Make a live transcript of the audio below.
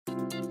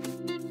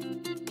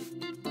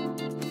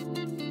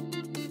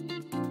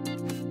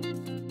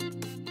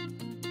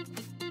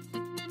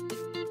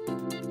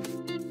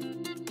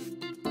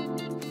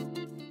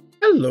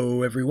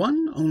Hello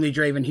everyone,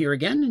 Onlydraven here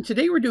again, and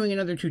today we're doing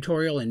another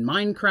tutorial in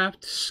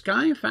Minecraft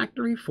Sky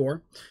Factory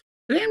 4.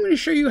 Today I'm going to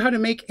show you how to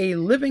make a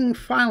living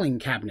filing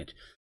cabinet.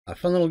 A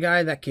fun little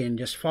guy that can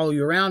just follow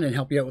you around and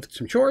help you out with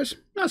some chores.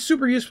 Not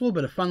super useful,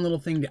 but a fun little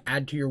thing to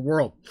add to your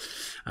world.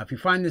 If you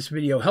find this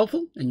video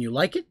helpful and you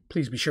like it,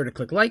 please be sure to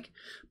click like.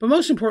 But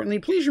most importantly,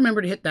 please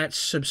remember to hit that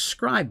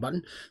subscribe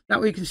button. That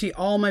way you can see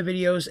all my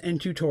videos and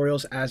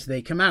tutorials as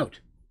they come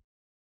out.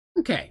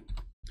 Okay.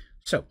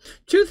 So,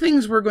 two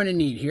things we're going to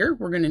need here.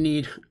 We're going to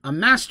need a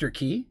master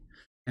key,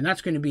 and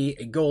that's going to be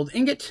a gold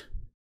ingot,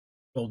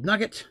 gold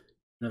nugget,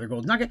 another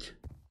gold nugget,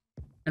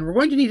 and we're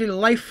going to need a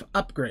life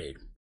upgrade.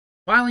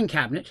 Filing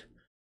cabinet,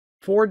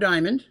 4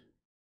 diamond,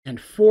 and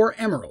 4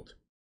 emerald.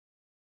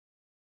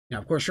 Now,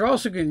 of course, you're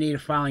also going to need a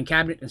filing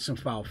cabinet and some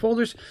file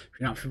folders. If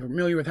you're not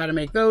familiar with how to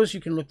make those,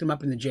 you can look them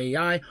up in the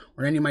JEI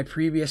or any of my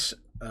previous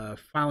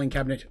filing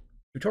cabinet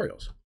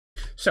tutorials.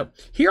 So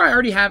here I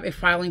already have a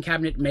filing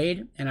cabinet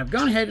made, and I've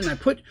gone ahead and I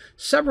put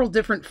several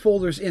different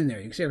folders in there.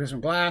 You can see I've got some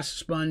glass,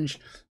 sponge,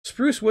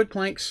 spruce wood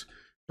planks,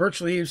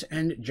 birch leaves,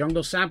 and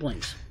jungle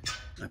saplings.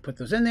 I put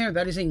those in there.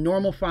 That is a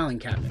normal filing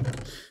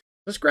cabinet.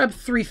 Let's grab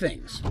 3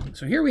 things.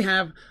 So here we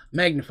have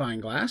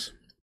magnifying glass.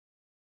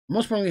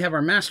 Most importantly, we have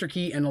our master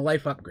key and a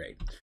life upgrade.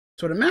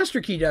 So what a master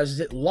key does is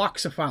it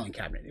locks a filing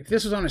cabinet. If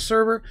this was on a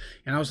server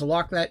and I was to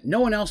lock that, no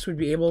one else would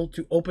be able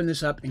to open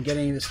this up and get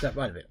any of this stuff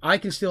out of it. I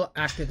can still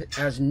act it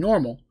as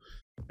normal,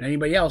 but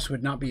anybody else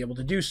would not be able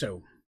to do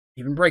so,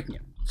 even breaking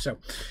it. So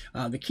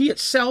the key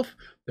itself,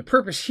 the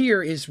purpose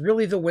here is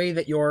really the way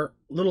that your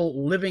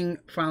little living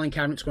filing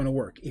cabinet is going to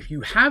work. If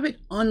you have it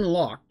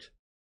unlocked,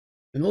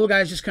 the little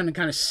guy's just going to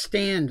kind of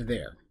stand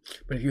there.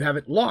 But if you have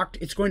it locked,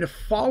 it's going to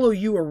follow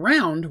you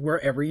around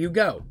wherever you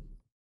go.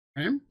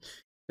 Okay?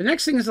 The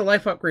next thing is the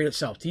life upgrade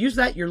itself. To use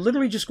that, you're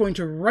literally just going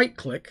to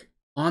right-click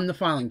on the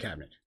filing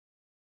cabinet.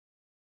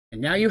 And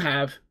now you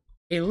have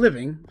a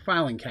living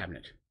filing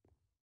cabinet.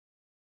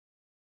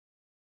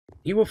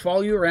 He will follow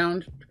you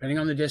around, depending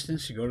on the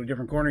distance. You go to a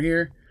different corner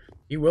here,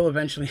 he will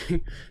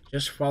eventually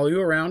just follow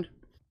you around.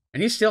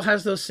 And he still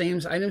has those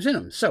same items in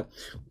him. So,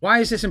 why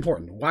is this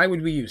important? Why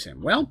would we use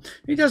him? Well,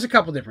 he does a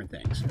couple different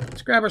things.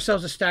 Let's grab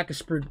ourselves a stack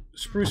of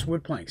spruce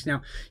wood planks.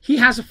 Now, he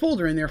has a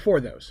folder in there for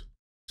those.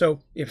 So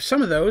if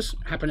some of those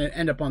happen to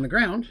end up on the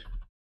ground,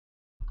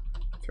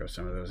 throw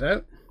some of those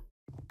out.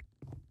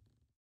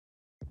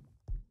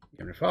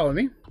 You're going to follow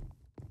me.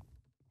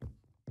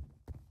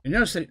 You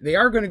notice that they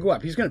are going to go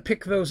up. He's going to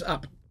pick those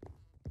up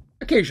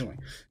occasionally.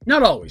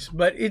 Not always,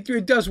 but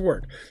it does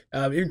work.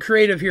 In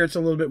creative here, it's a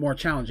little bit more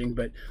challenging,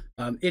 but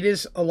it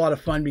is a lot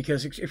of fun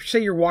because if say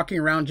you're walking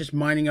around just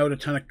mining out a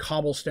ton of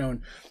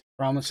cobblestone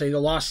from, let's say, the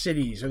Lost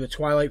Cities or the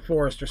Twilight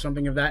Forest or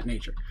something of that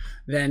nature,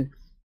 then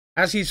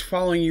as he's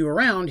following you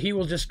around, he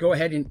will just go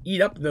ahead and eat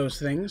up those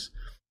things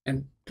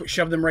and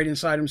shove them right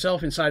inside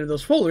himself, inside of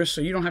those folders, so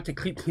you don't have to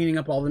keep cleaning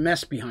up all the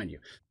mess behind you.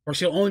 Of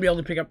course, he'll only be able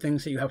to pick up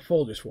things that you have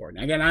folders for.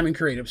 Now, again, I'm in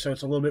creative, so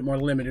it's a little bit more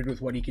limited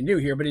with what he can do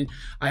here, but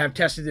I have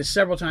tested this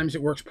several times.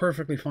 It works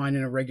perfectly fine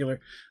in a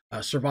regular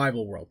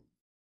survival world.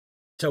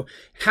 So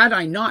had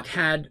I not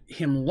had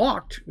him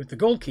locked with the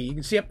gold key, you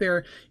can see up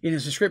there in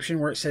his description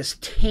where it says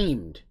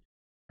tamed,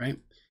 right?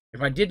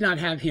 If I did not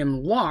have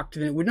him locked,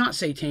 then it would not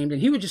say tamed, and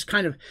he would just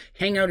kind of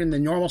hang out in the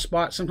normal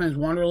spot, sometimes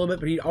wander a little bit,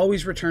 but he'd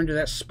always return to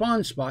that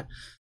spawn spot,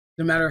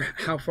 no matter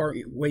how far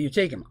away you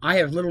take him. I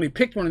have literally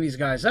picked one of these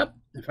guys up.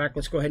 In fact,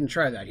 let's go ahead and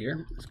try that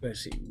here. Let's go ahead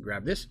and see.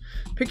 Grab this,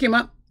 pick him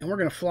up, and we're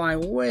going to fly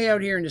way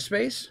out here into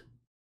space.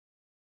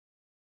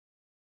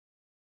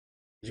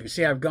 As you can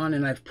see, I've gone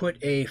and I've put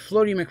a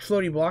floaty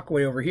McFloaty block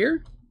way over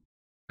here.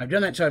 I've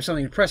done that so I have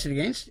something to press it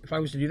against. If I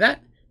was to do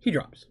that, he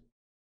drops.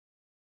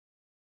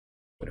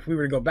 But if we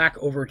were to go back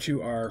over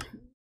to our,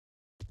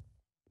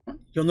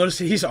 you'll notice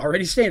that he's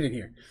already standing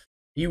here.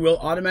 He will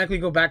automatically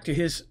go back to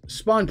his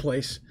spawn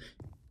place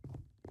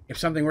if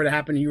something were to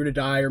happen and you were to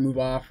die or move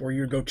off or you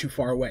would go too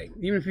far away.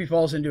 Even if he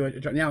falls into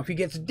it. Now, if he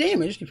gets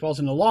damaged, he falls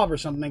into lava or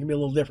something, that can be a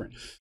little different.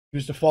 If he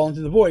was to fall into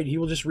the void, he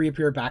will just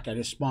reappear back at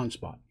his spawn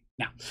spot.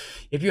 Now,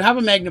 if you have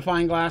a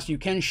magnifying glass, you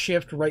can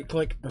shift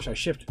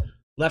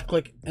left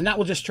click, and that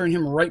will just turn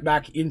him right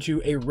back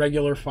into a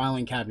regular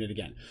filing cabinet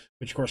again,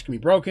 which of course can be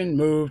broken,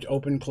 moved,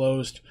 open,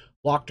 closed,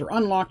 locked or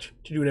unlocked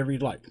to do whatever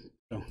you'd like.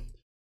 So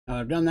now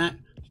I've done that.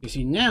 So you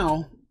see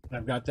now that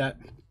I've got that,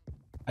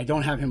 I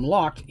don't have him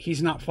locked.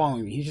 He's not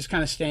following me. He's just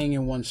kind of staying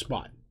in one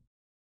spot.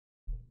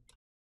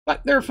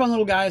 But they're fun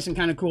little guys and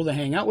kind of cool to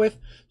hang out with.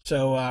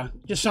 So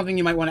just something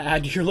you might want to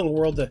add to your little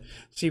world to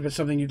see if it's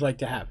something you'd like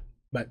to have.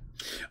 But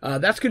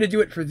that's going to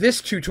do it for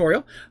this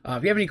tutorial.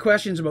 If you have any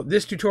questions about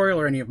this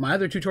tutorial or any of my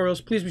other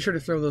tutorials, please be sure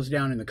to throw those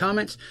down in the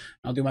comments.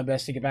 I'll do my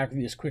best to get back with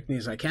you as quickly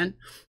as I can.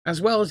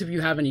 As well as if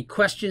you have any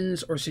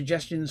questions or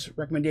suggestions,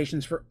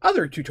 recommendations for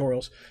other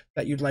tutorials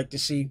that you'd like to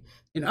see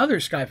in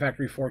other Sky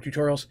Factory 4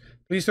 tutorials,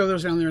 please throw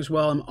those down there as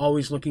well. I'm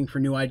always looking for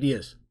new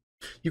ideas.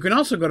 You can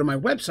also go to my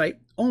website,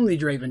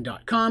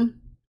 OnlydravenGaming.com.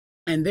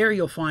 And there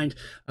you'll find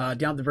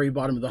down at the very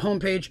bottom of the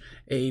homepage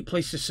a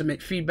place to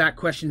submit feedback,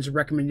 questions, and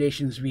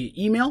recommendations via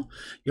email.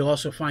 You'll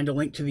also find a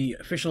link to the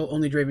official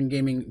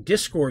OnlydravenGaming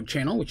Discord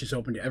channel, which is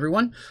open to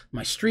everyone,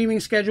 my streaming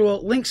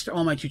schedule, links to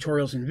all my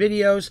tutorials and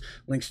videos,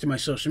 links to my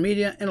social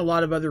media, and a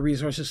lot of other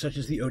resources such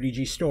as the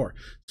ODG store.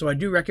 So I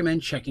do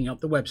recommend checking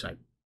out the website.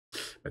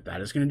 But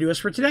that is going to do us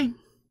for today.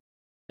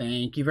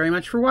 Thank you very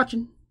much for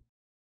watching.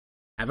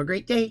 Have a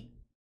great day.